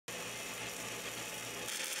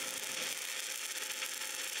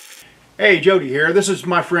Hey, Jody here. This is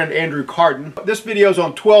my friend Andrew Cardin. This video is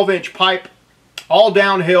on 12-inch pipe, all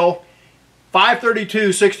downhill, 532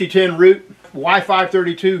 60-10 route. Why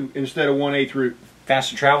 532 instead of 1/8 route?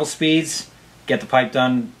 Faster travel speeds, get the pipe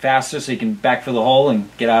done faster so you can backfill the hole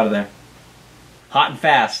and get out of there. Hot and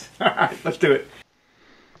fast. All right, let's do it.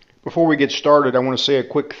 Before we get started, I want to say a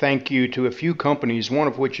quick thank you to a few companies, one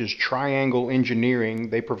of which is Triangle Engineering.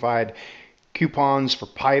 They provide coupons for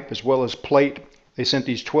pipe as well as plate. They sent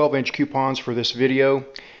these 12-inch coupons for this video.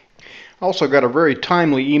 I also got a very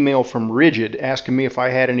timely email from Rigid asking me if I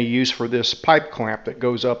had any use for this pipe clamp that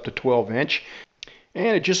goes up to 12-inch.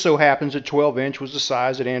 And it just so happens that 12-inch was the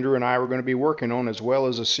size that Andrew and I were going to be working on, as well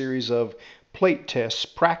as a series of plate tests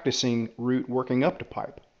practicing route working up to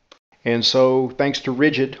pipe. And so thanks to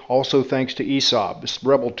Rigid, also thanks to ESAB, this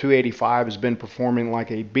Rebel 285 has been performing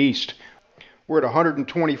like a beast. We're at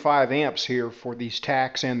 125 amps here for these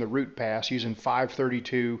tacks and the root pass using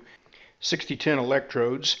 532 60-10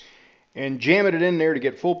 electrodes and jamming it in there to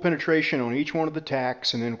get full penetration on each one of the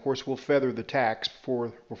tacks, and then of course we'll feather the tacks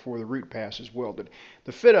before the root pass is welded.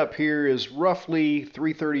 The fit up here is roughly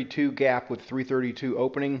 332 gap with 332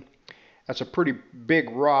 opening. That's a pretty big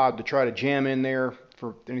rod to try to jam in there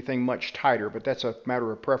for anything much tighter, but that's a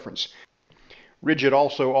matter of preference. Rigid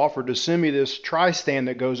also offered to send me this tri-stand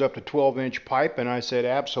that goes up to 12-inch pipe, and I said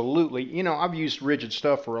absolutely. You know, I've used Rigid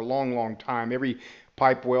stuff for a long time. Every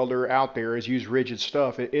pipe welder out there has used Rigid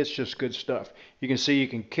stuff. It's just good stuff. You can see you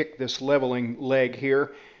can kick this leveling leg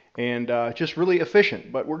here, and just really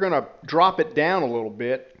efficient. But we're going to drop it down a little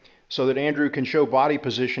bit so that Andrew can show body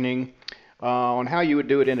positioning on how you would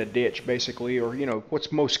do it in a ditch, basically, or you know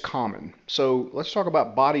what's most common. So let's talk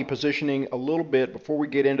about body positioning a little bit before we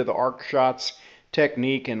get into the arc shots,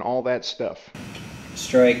 technique, and all that stuff.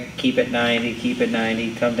 Strike, keep it 90, keep it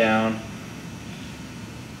 90, come down.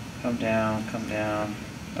 Come down, come down.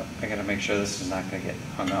 Oh, I gotta make sure this is not gonna get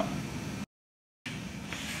hung up.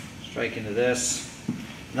 Strike into this.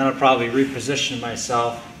 And then I'll probably reposition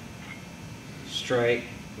myself. Strike,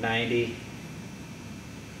 90.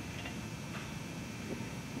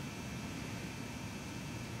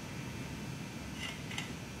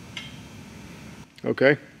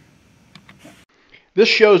 Okay. This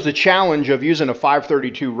shows the challenge of using a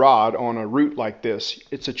 532 rod on a route like this.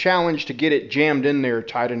 It's a challenge to get it jammed in there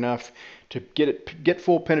tight enough to get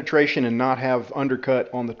full penetration and not have undercut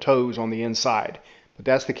on the toes on the inside. But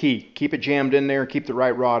that's the key. Keep it jammed in there, keep the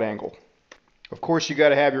right rod angle. Of course, you got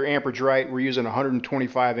to have your amperage right. We're using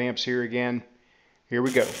 125 amps here again. Here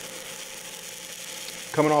we go.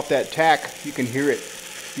 Coming off that tack, you can hear it.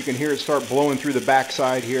 You can hear it start blowing through the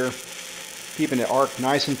backside here. Keeping the arc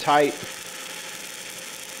nice and tight.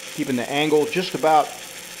 Keeping the angle just about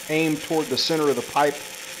aimed toward the center of the pipe.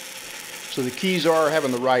 So the keys are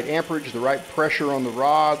having the right amperage, the right pressure on the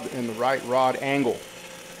rod, and the right rod angle.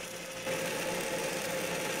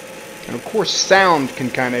 And of course sound can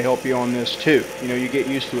kind of help you on this too. You know, you get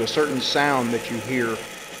used to a certain sound that you hear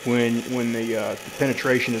when the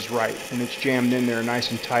penetration is right and it's jammed in there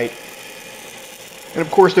nice and tight. And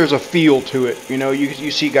of course there's a feel to it. You know,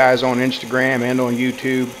 you see guys on Instagram and on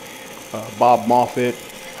YouTube, Bob Moffitt,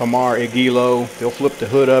 Hamar Aguilo, they'll flip the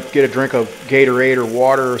hood up, get a drink of Gatorade or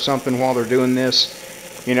water or something while they're doing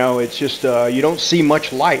this. You know, it's just, you don't see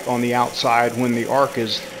much light on the outside when the arc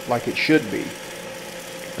is like it should be.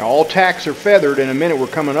 Now all tacks are feathered. In a minute we're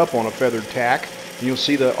coming up on a feathered tack. And you'll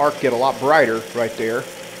see the arc get a lot brighter right there.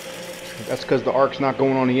 That's because the arc's not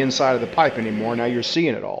going on the inside of the pipe anymore. Now you're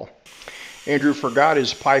seeing it all. Andrew forgot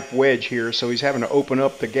his pipe wedge here, so he's having to open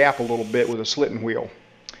up the gap a little bit with a slitting wheel.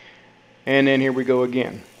 And then here we go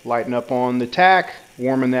again. Lighten up on the tack,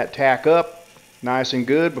 warming that tack up nice and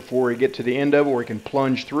good before we get to the end of it where we can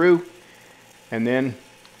plunge through. And then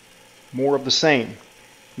more of the same.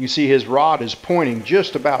 You see his rod is pointing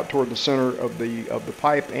just about toward the center of the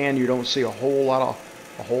pipe, and you don't see a whole lot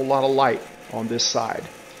of light on this side.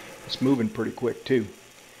 It's moving pretty quick too.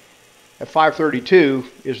 At 532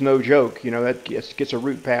 is no joke. You know, that gets a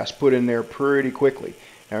root pass put in there pretty quickly.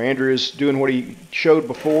 Now Andrew is doing what he showed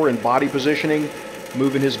before in body positioning,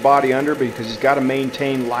 moving his body under because he's got to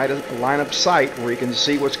maintain line of sight where he can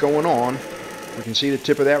see what's going on. We can see the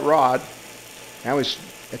tip of that rod. Now he's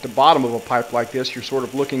at the bottom of a pipe like this. You're sort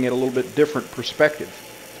of looking at a little bit different perspective.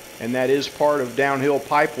 And that is part of downhill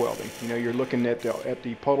pipe welding. You know, you're looking at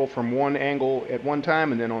the puddle from one angle at one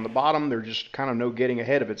time, and then on the bottom there's just kind of no getting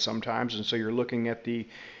ahead of it sometimes, and so you're looking at the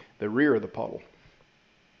rear of the puddle.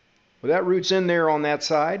 Well, that route's in there on that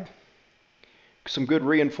side. Some good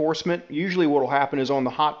reinforcement. Usually what will happen is on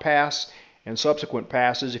the hot pass, And subsequent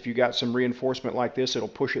passes, if you got some reinforcement like this, it'll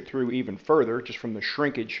push it through even further just from the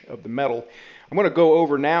shrinkage of the metal. I'm going to go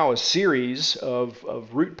over now a series of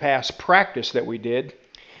root pass practice that we did,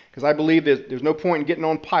 because I believe that there's no point in getting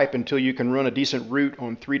on pipe until you can run a decent root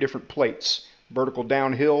on 3 different plates: vertical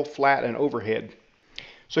downhill, flat, and overhead.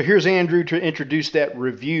 So here's Andrew to introduce that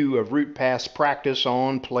review of root pass practice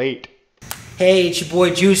on plate. Hey, it's your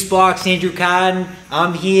boy Juicebox, Andrew Cardin.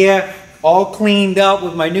 I'm here, all cleaned up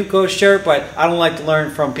with my Nuco shirt, but I don't like to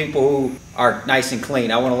learn from people who are nice and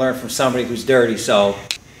clean. I want to learn from somebody who's dirty, so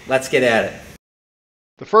let's get at it.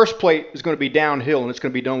 The first plate is going to be downhill, and it's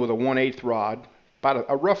going to be done with a 1/8 rod,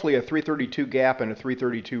 about roughly a 332 gap and a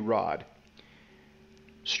 332 rod.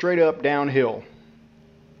 Straight up downhill.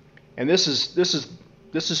 And this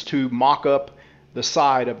is to mock up the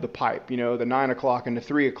side of the pipe, you know, the 9 o'clock and the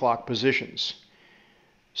 3 o'clock positions.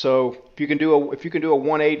 So if you can do a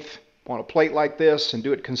 1/8 on a plate like this and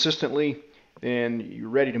do it consistently, then you're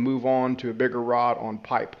ready to move on to a bigger rod on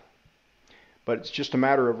pipe. But it's just a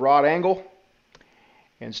matter of rod angle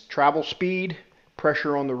and travel speed,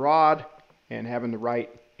 pressure on the rod, and having the right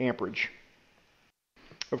amperage.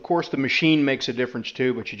 Of course, the machine makes a difference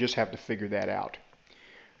too, but you just have to figure that out.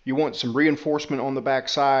 You want some reinforcement on the back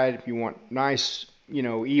side. You want nice, you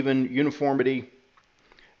know, even uniformity.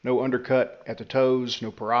 No undercut at the toes, no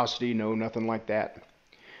porosity, no nothing like that.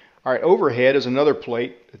 All right, overhead is another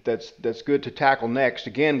plate that's good to tackle next,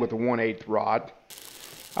 again with a 1/8 rod.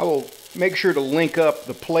 I will make sure to link up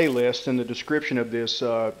the playlist in the description of this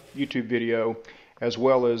YouTube video, as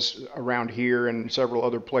well as around here and several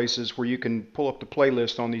other places where you can pull up the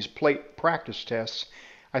playlist on these plate practice tests.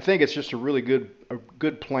 I think it's just a really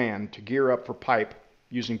good plan to gear up for pipe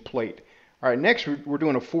using plate. All right, next we're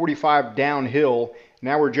doing a 45 downhill.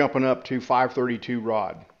 Now we're jumping up to 532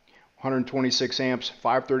 rod. 126 amps,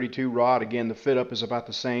 532 rod. Again, the fit up is about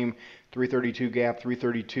the same. 332 gap,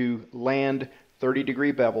 332 land,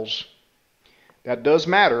 30-degree bevels. That does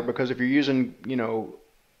matter because if you're using, you know,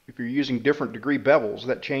 if you're using different degree bevels,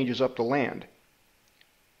 that changes up the land.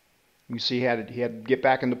 You see he had to get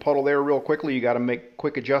back in the puddle there real quickly. You got to make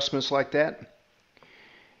quick adjustments like that.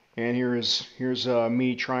 And here's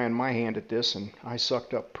me trying my hand at this, and I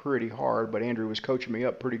sucked up pretty hard, but Andrew was coaching me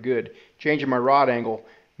up pretty good. Changing my rod angle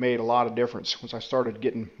made a lot of difference. Once I started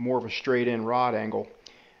getting more of a straight-in rod angle,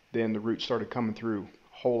 then the root started coming through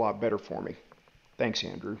a whole lot better for me. Thanks,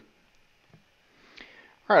 Andrew.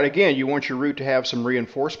 All right, again, you want your root to have some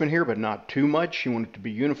reinforcement here, but not too much. You want it to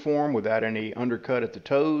be uniform without any undercut at the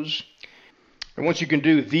toes. And once you can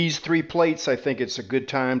do these 3 plates, I think it's a good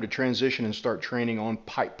time to transition and start training on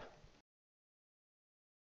pipe.